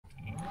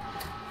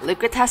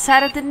Liquid has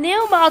added a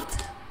new mod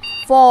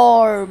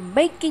for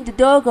making the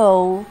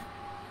doggo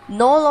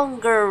no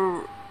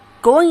longer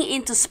going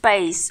into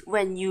space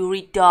when you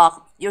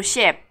redock your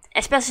ship,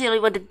 especially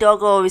when the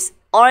doggo is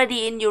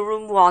already in your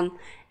room 1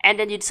 and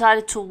then you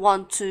decided to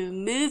want to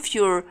move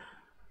your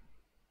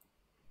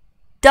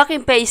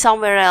docking bay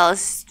somewhere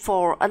else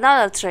for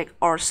another trick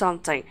or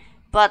something.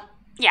 But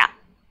yeah,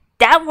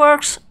 that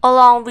works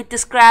along with the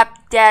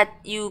scrap that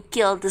you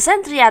killed the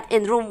sentry at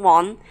in room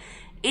 1.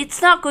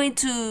 It's not going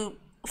to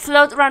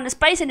float around the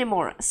space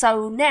anymore.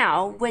 So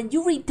now when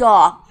you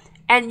redock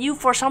and you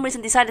for some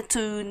reason decided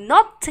to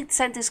not take the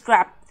sentry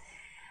scrap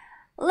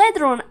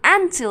later on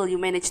until you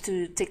manage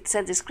to take the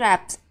sentry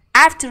scrap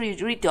after you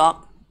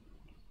redock,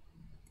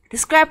 the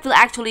scrap will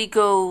actually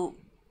go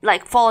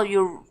like follow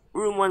your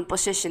room 1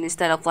 position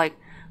instead of like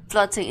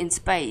floating in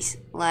space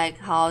like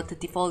how the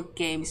default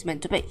game is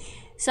meant to be.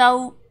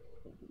 So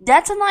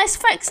that's a nice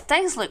fix.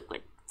 Thanks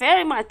Liquid,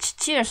 very much.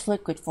 Cheers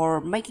Liquid for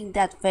making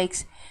that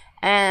fix.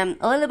 And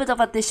a little bit of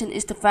addition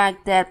is the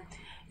fact that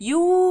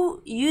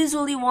you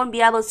usually won't be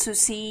able to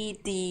see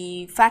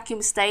the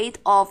vacuum state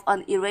of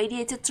an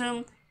irradiated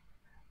room.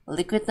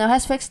 Liquid now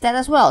has fixed that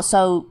as well.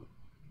 So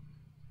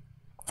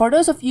for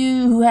those of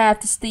you who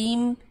have the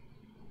Steam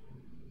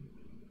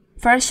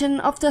version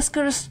of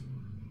Duskers,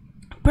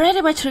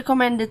 pretty much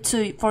recommended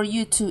for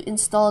you to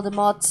install the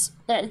mods.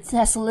 It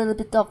has a little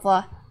bit of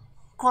a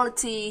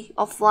quality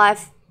of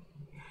life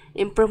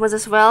improvements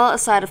as well,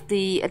 aside of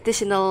the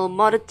additional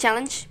modded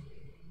challenge,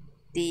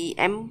 the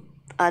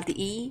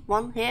E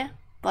one here.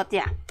 But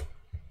yeah,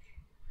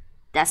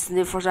 that's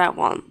new for that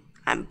one.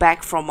 I'm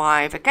back from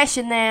my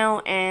vacation now,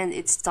 and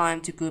it's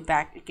time to go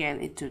back again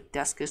into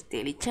Duskers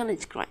Daily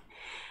challenge grind.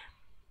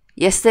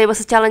 Yesterday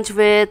was a challenge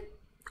with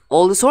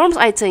all the swarms,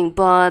 I think,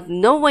 but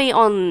no way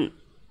on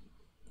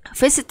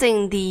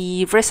visiting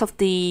the rest of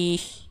the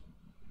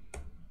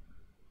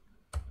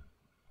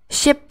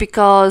ship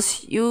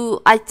because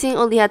you, I think,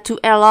 only had 2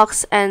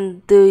 airlocks,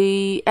 and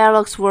the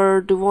airlocks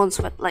were the ones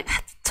with like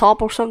at the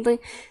top or something,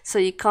 so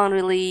you can't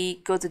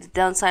really go to the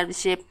downside of the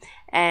ship,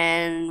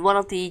 and one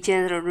of the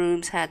generator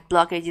rooms had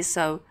blockages,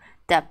 so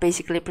that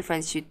basically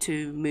prevents you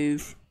to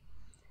move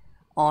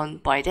on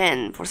by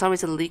then. For some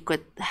reason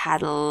Liquid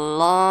had a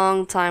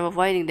long time of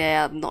waiting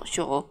there. I'm not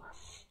sure,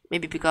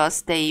 maybe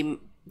because they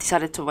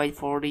decided to wait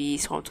for the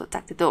swarm to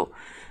attack the door,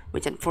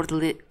 which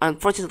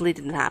unfortunately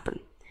didn't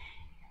happen.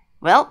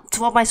 Well,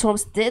 2 of my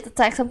swarms did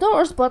attack some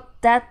doors, but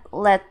that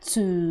led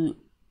to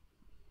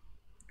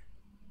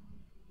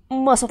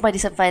most of my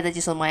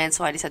disadvantages on my end,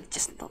 so I decided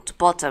just not to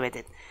bother with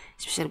it,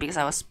 especially because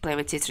I was playing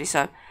with T3,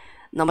 so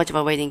not much of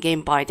a waiting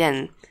game by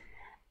then.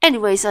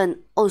 Anyways, and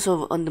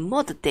also on the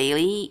modded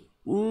daily,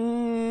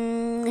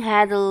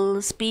 had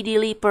a speedy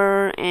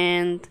leaper,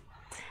 and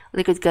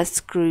Liquid got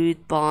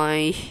screwed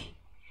by,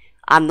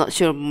 I'm not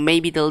sure,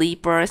 maybe the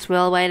leaper as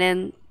well by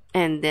then,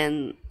 and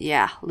then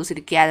yeah, losing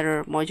the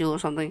gatherer module or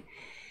something.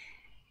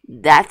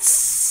 That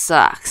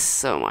sucks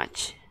so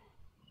much.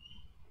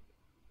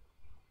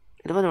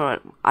 I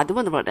don't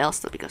wonder what else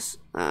though, because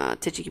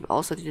TGK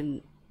also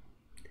didn't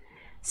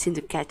seem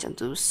to catch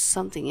onto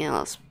something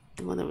else.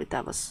 I wonder if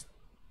that was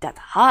that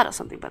hard or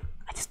something, but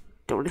I just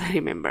don't really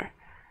remember.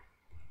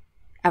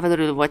 I haven't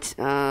really watched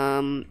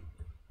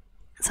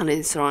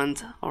Sunday's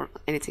Round or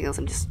anything else.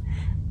 I'm just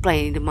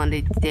playing the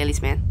Monday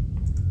dailies, man.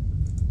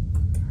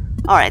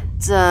 Alright,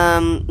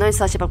 no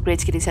installation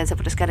upgrades, getting sensor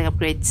for the scanning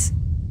upgrades.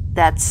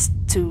 That's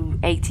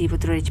 280 for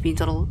 300 HP in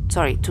total.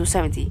 Sorry,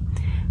 270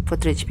 for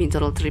 300 HP in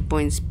total, 3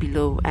 points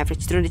below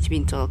average 300 HP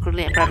in total.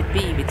 Currently a private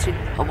B with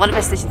 1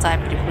 investigation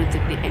type, with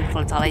politically and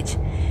volatile age.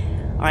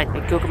 Alright, my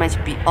go commands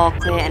should be all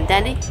clear and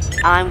dandy.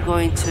 I'm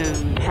going to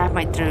have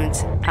my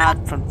drones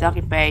out from the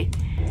docking bay,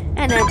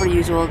 and then per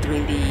usual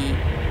doing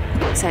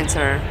the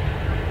sensor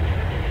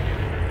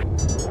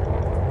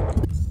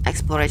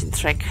exploration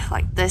trick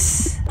like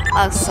this.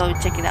 Also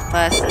checking that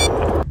first.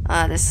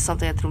 There's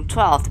something at room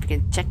 12 that we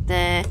can check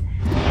there,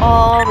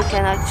 or we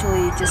can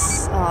actually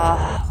just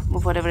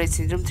move whatever is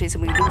in room 3. So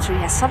room 3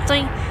 has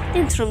something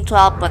in room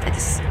 12, but I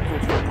just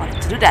don't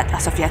want to do that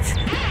as of yet.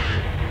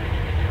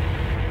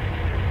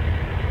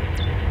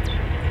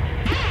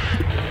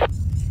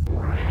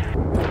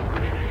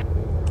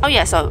 Oh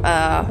yeah, so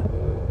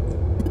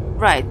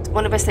right,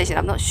 one investigation.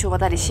 I'm not sure what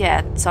that is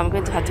yet, so I'm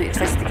going to have to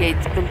investigate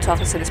room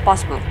 12 as soon as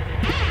possible.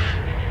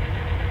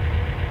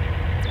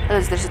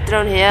 There's a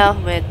drone here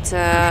with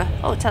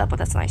oh, teleport,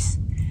 that's nice.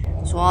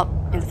 Swap,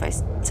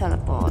 interface,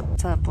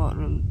 teleport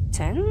room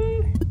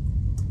 10.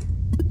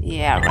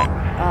 Yeah,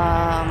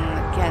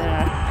 right.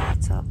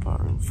 Gather,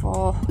 teleport room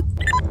 4.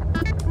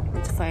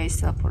 Interface,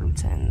 teleport room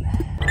 10.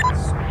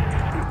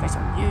 Interface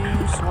on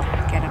you, swap,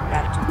 gather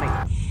back to me.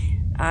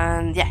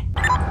 And yeah.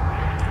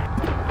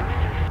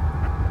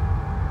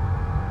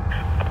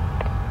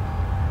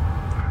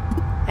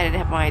 I didn't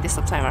have my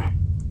desktop timer.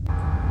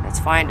 Let's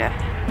find it.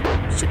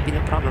 Should be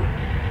no problem.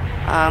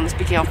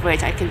 Speaking of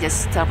which, I can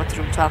just teleport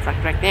to room 12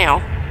 right now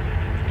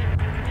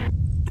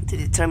to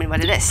determine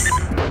what it is.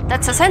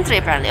 That's a sentry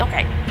apparently.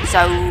 Okay,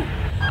 so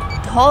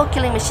the whole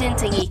killing machine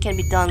thingy can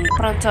be done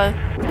pronto.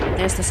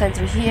 There's the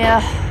sentry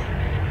here.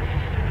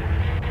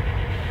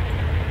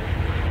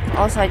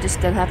 Also, I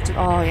just don't have to.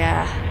 Oh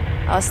yeah,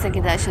 I was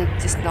thinking that I should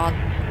just not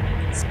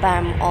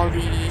spam all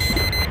the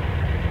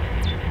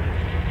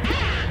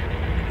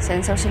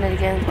sensor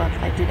shenanigans, but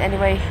I did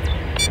anyway.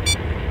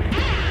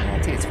 I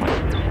think it's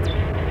fine.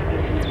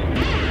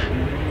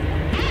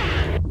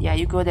 Yeah,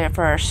 you go there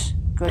first.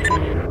 Go to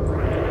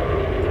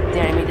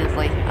there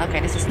immediately. Okay,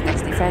 this is the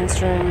next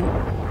defense room.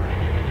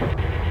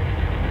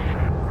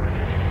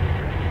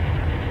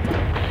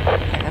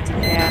 Okay,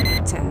 nothing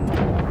here. 10.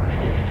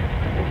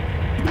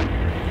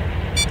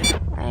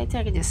 I think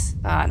I can just.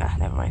 Ah, no,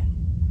 never mind.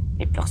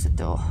 It blocks the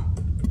door.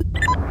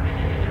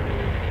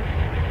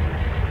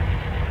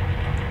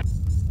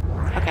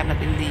 Okay, I'm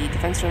not in the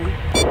defense room.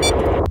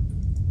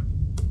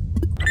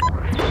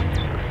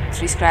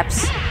 3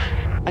 scraps.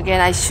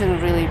 Again, I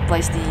shouldn't really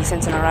place the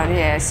sensor around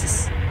here. It's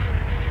just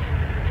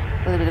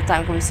a little bit of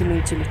time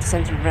consuming to make the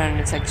sensor run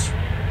and such.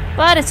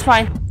 But it's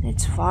fine.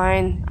 It's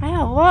fine.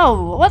 Oh,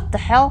 whoa, what the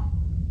hell?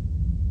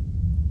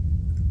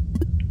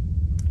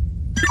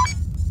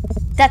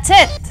 That's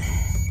it!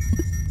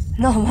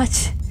 Not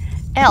much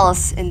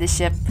else in the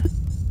ship.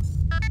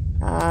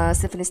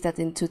 Still finished that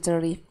in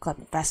 2:30. Got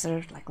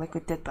faster, like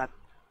Liquid did, but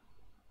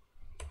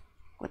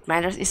what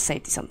matters is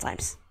safety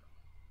sometimes,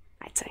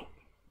 I'd say.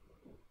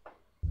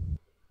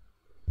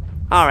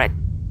 Alright.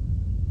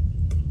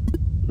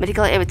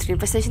 Medical aid with 3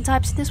 infestation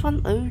types in this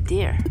one? Oh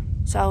dear.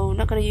 So,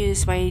 not gonna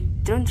use my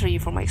drone 3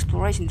 for my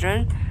exploration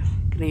drone.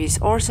 Gonna use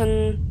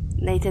Orson.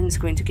 Nathan's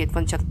going to get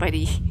one shot by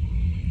the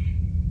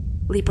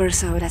Leaper,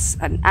 so that's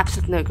an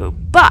absolute no-go.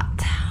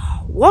 But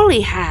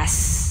Wally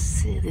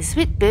has the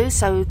sweet boost,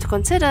 so to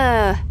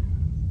consider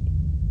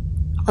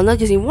I'm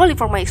not using Wally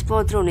for my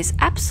Explorer drone is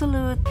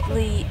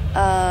absolutely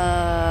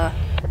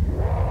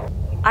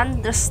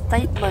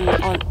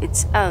understatement on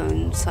its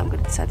own. So I'm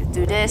gonna decide to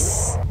do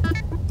this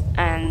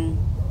and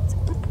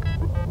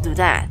do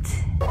that.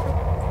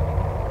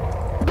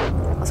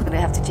 Also gonna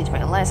have to change my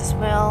LS as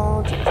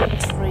well. Get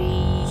 3.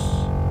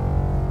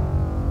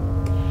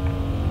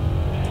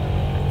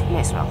 May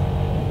as well.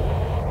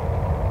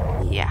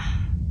 Yeah.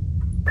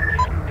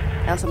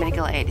 Also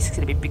medical aid is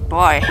gonna be big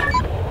boy.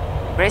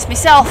 Brace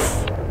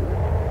myself!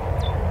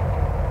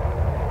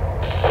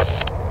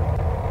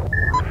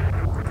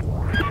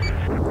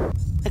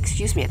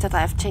 Excuse me, I thought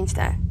I've changed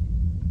that.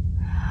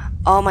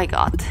 Oh my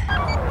god.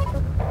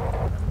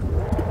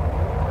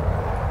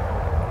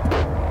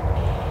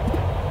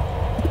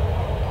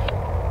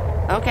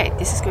 Okay,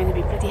 this is going to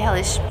be pretty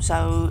hellish,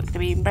 so I'm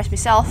gonna impress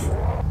myself.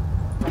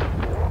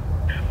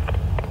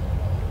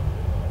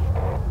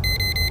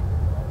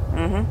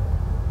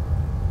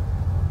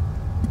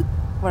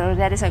 Whatever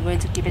that is, I'm going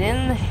to keep it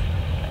in.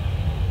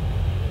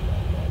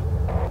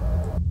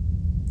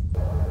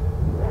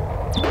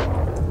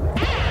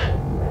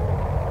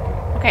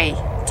 Okay,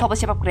 top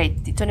ship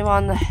upgrade.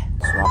 D21,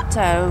 swap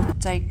tow,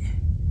 take.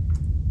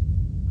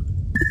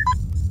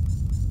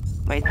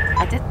 Wait,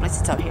 I did place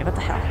the tow here, what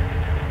the hell?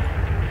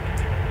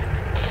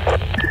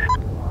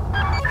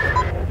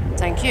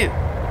 Thank you.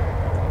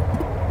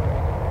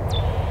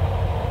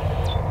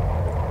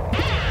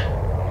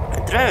 A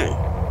drone.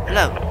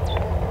 Hello.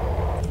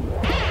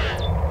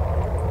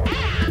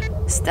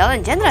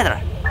 Stellar generator.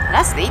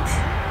 That's neat.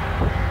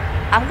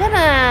 I'm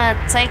gonna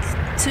take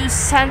 2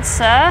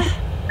 sensor.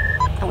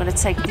 I'm gonna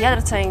take the other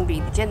thing,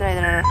 be the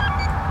generator.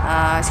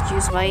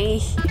 Excuse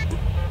me.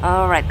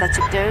 Alright, that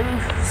should do.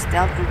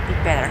 Stealth would be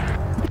better.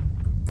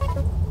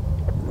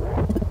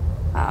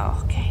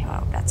 Oh, okay.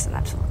 Oh, that's an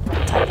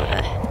absolute type of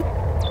a...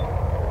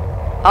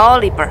 Oh,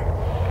 Leaper.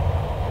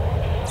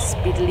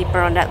 Speedy Leaper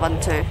on that one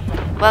too.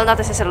 Well, not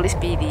necessarily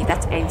speedy.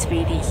 That ain't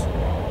speedy.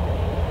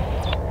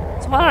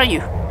 So what are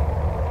you?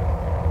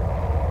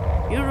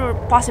 You're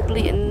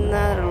possibly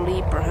another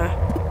Leaper, huh?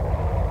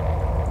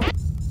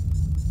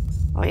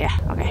 Oh yeah,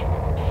 okay.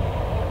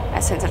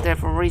 That sensor there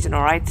for a reason,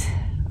 alright.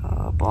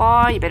 Oh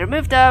boy, you better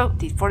move though.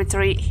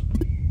 D43.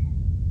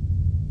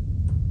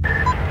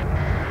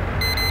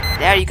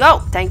 There you go,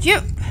 thank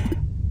you.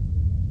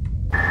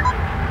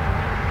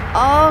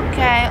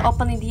 Okay,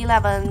 opening the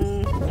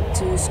 11.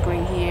 2's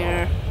going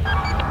here.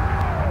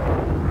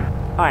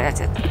 Alright, that's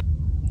it.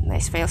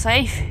 Nice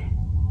failsafe.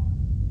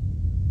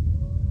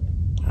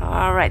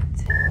 Alright.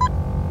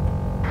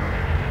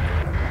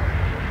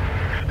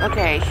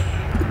 Okay,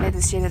 let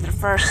us change it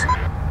first.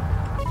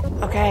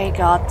 Okay,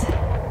 God.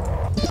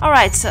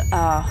 Alright, so.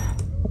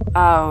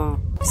 Oh,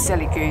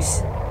 silly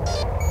goose.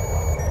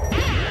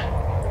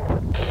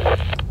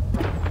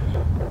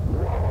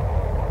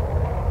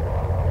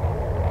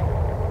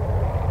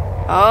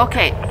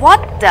 Okay,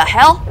 what the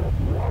hell?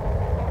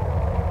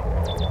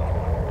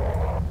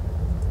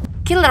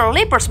 Killer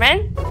Leapers,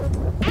 man!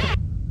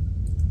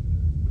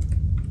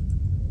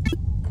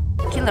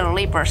 Killer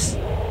Leapers.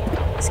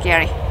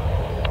 Scary.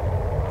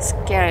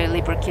 Scary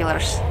Leaper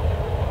killers.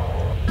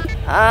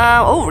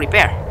 Oh,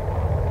 repair.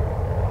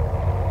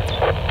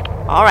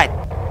 Alright.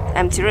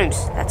 Empty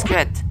rooms. That's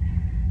good.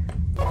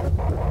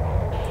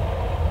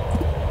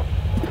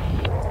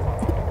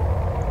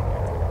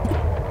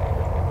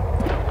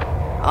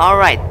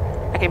 Alright,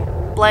 I can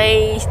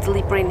place the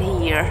leaper in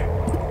here.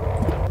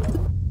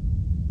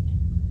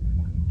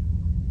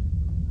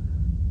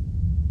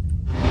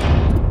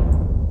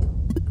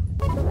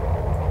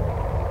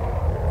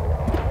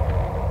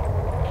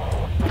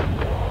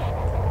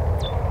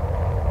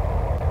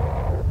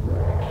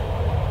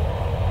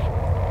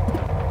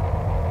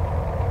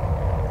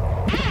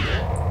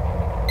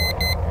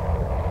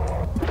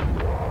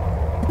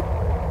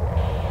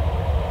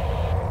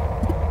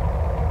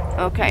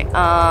 Okay,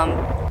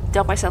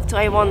 dock myself to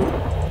A1,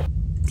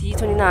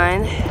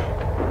 T29.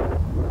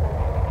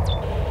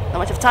 Not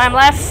much of time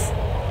left.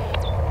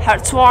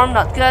 Heart swarm,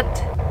 not good.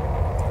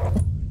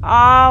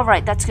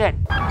 Alright, that's good.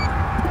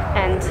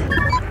 And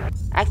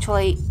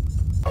actually,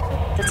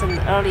 that's an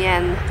early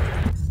end.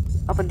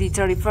 Open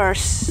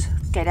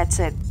D31st. Okay, that's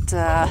it.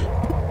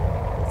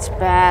 It's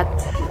bad.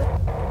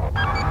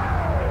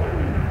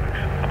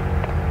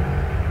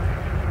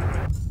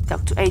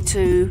 Dock to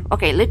A2.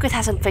 Okay, Liquid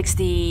hasn't fixed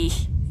the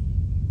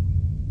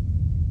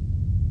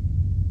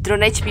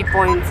drone HP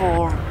point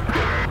for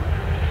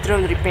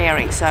drone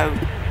repairing, so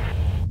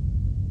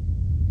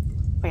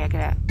wait, I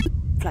gotta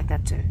flag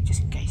that too,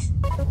 just in case.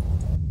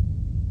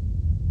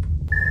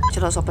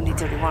 Should also open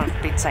D31 for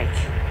Pete's sake.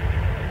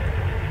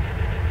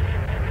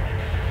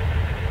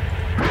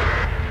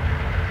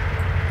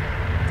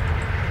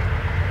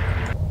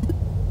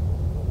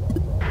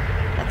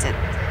 That's it.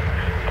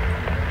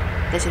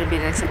 That shouldn't be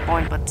the next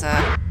point, but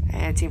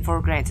anything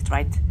for granted,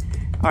 right?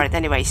 Alright,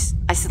 anyways,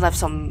 I still have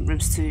some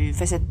rooms to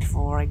visit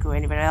before I go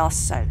anywhere else,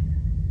 so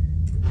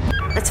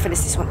let's finish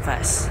this one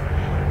first.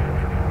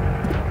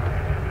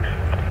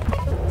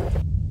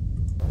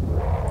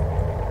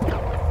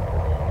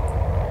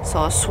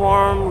 So,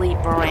 Swarm,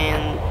 Leaper,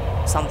 and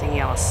something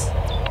else.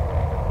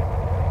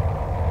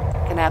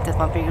 Gonna have that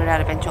one figured out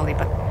eventually,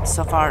 but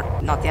so far,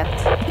 not yet.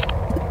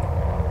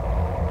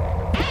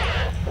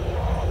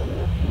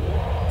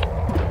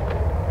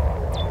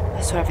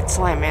 I swear if it's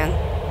slime, man.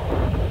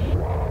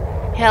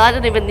 Hell, I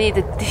don't even need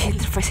the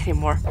interface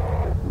anymore.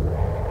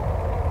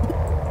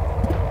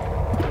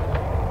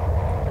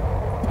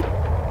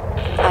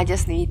 I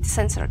just need the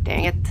sensor,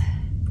 dang it.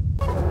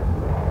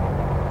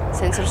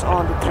 Sensors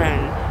on the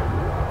drone.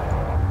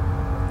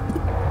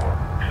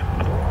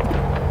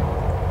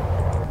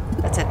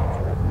 That's it.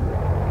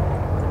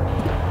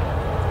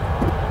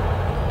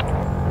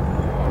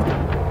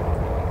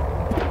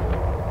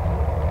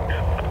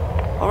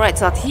 Alright,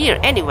 it's not here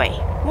anyway.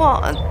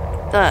 What on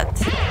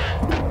earth?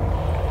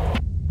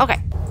 Okay,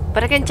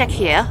 but I can check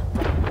here.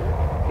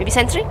 Maybe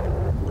sentry?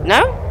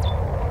 No?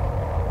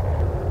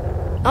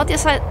 Not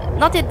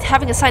yet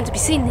having a sign to be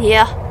seen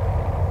here.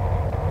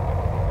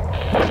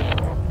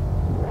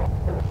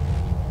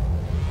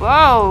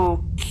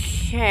 Whoa,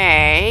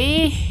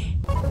 okay.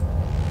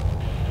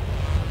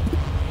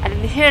 I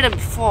didn't hear them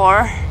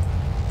before.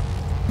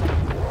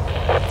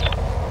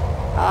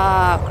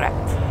 Crap.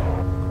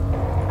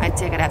 I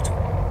think I'd have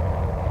to.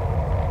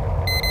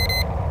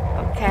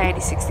 Okay,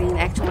 D16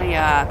 actually,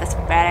 that's a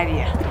bad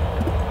idea.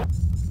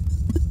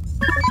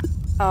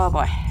 Oh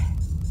boy.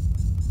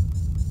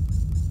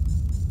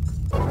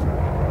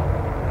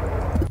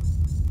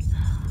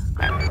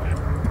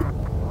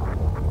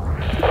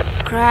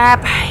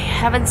 Crap, I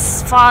haven't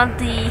found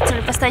the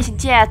turret station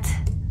yet.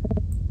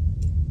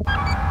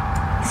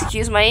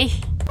 Excuse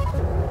me.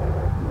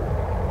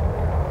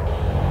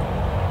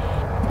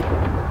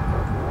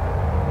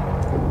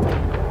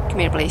 Come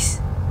here, please.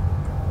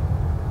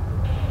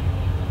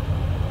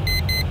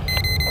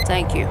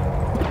 Thank you.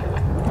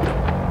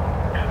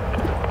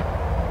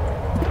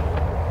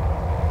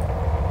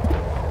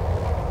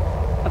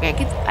 Okay,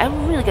 I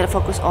really gotta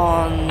focus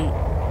on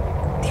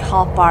the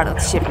hull part of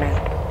the ship, man.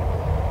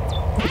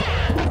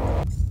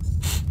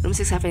 Room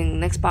 6 having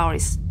next power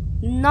is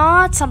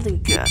not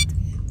something good.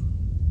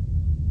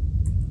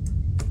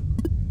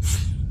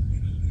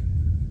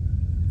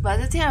 But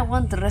I think I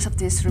want the rest of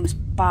these rooms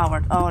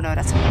powered. Oh no,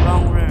 that's the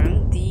wrong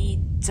room.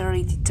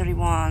 D30,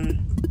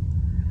 D31.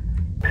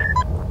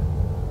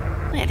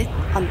 I did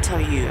untow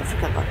you, I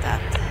forgot about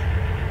that.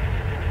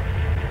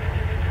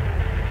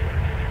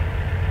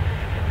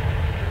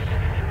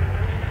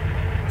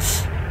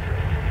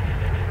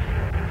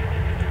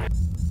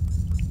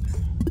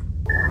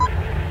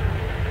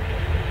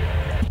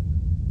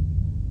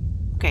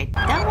 Okay,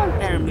 that one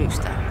better move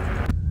stuff.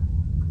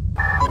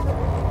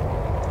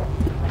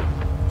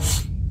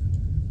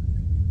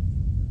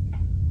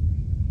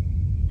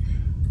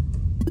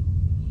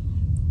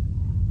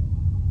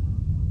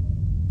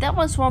 That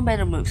one's one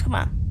better moves, come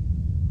on.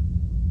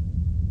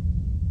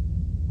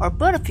 Or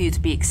both of you to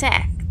be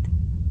exact.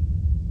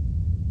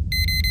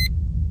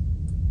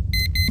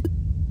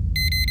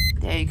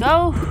 There you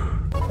go.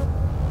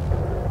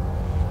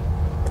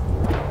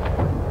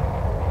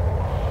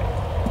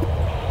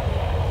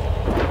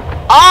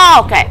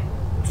 Oh, okay.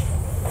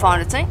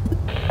 Found the thing.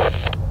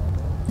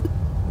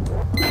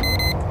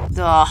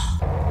 Duh.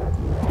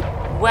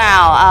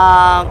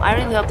 Wow, I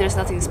really hope there's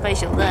nothing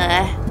special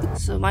there.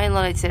 So my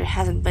knowledge there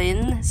hasn't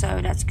been, so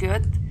that's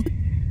good.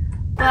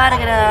 But I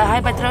gotta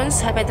hide my drones,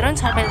 hide my drones,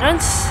 hide my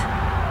drones.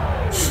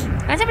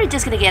 I'm probably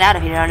just gonna get out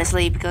of here,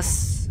 honestly,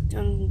 because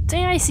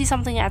then I see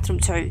something at room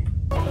 2.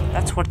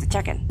 That's worth the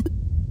checking.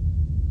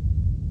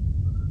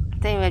 I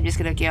think I'm just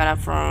gonna get out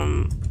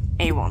from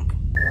A1.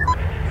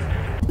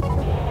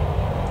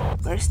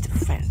 Where's the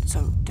fan?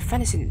 So the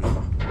fan is in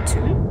room 2?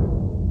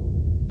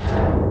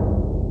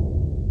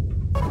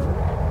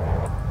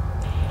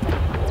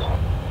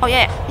 Oh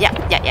yeah.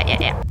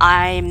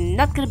 I'm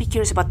not gonna be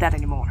curious about that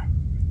anymore.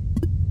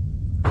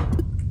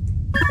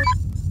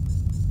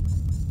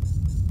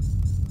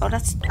 Oh,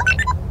 that's...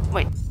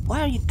 Wait, why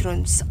are you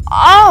drones?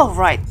 Oh,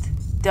 right.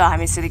 Duh,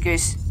 I'm a silly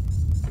goose.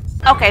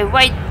 Okay,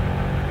 wait.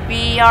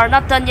 We are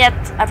not done yet.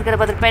 I forgot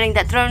about repairing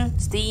that drone.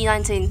 It's the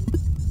E19.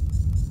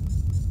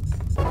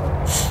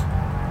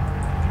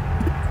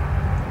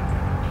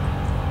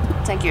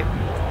 Thank you.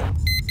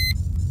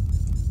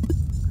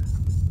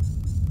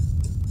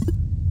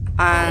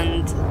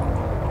 And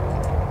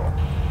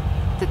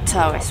the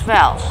tow as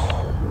well.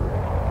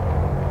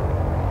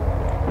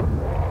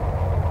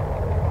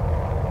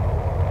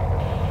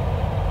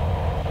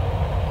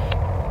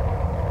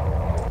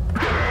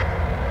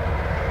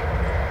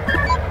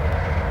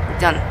 We're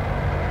done.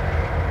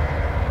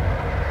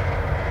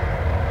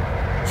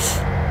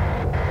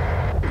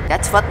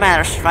 That's what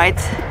matters, right?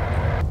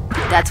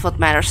 That's what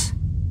matters.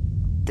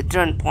 The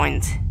drone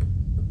point.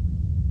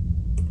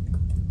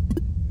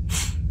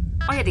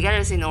 Oh yeah, the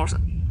gallery is in also.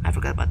 I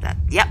forgot about that.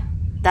 Yep,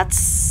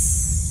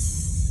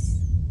 that's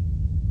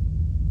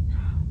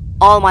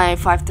all my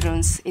 5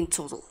 drones in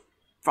total.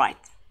 Right.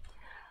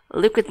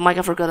 Look at Mike,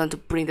 I forgot to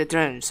bring the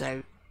drone,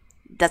 so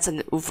that's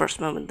an first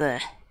moment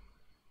there.